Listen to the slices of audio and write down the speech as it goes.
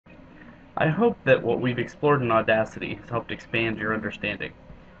I hope that what we've explored in Audacity has helped expand your understanding.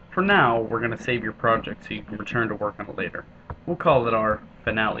 For now, we're going to save your project so you can return to work on it later. We'll call it our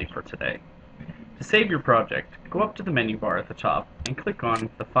finale for today. To save your project, go up to the menu bar at the top and click on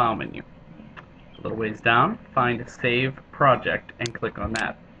the File menu. A little ways down, find Save Project and click on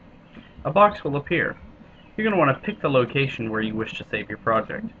that. A box will appear. You're going to want to pick the location where you wish to save your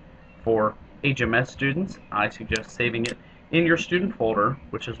project. For HMS students, I suggest saving it in your student folder,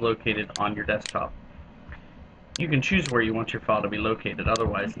 which is located on your desktop. You can choose where you want your file to be located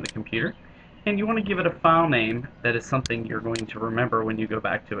otherwise in the computer, and you want to give it a file name that is something you're going to remember when you go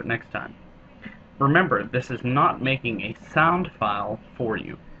back to it next time. Remember, this is not making a sound file for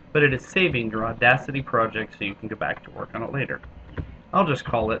you, but it is saving your Audacity project so you can go back to work on it later. I'll just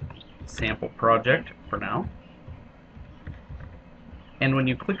call it Sample Project for now. And when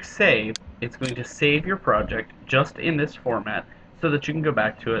you click Save, it's going to save your project just in this format so that you can go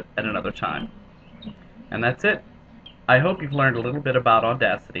back to it at another time. And that's it. I hope you've learned a little bit about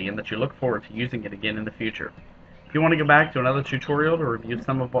Audacity and that you look forward to using it again in the future. If you want to go back to another tutorial to review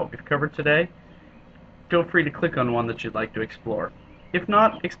some of what we've covered today, feel free to click on one that you'd like to explore. If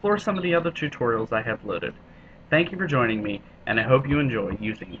not, explore some of the other tutorials I have loaded. Thank you for joining me, and I hope you enjoy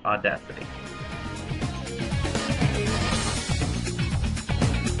using Audacity.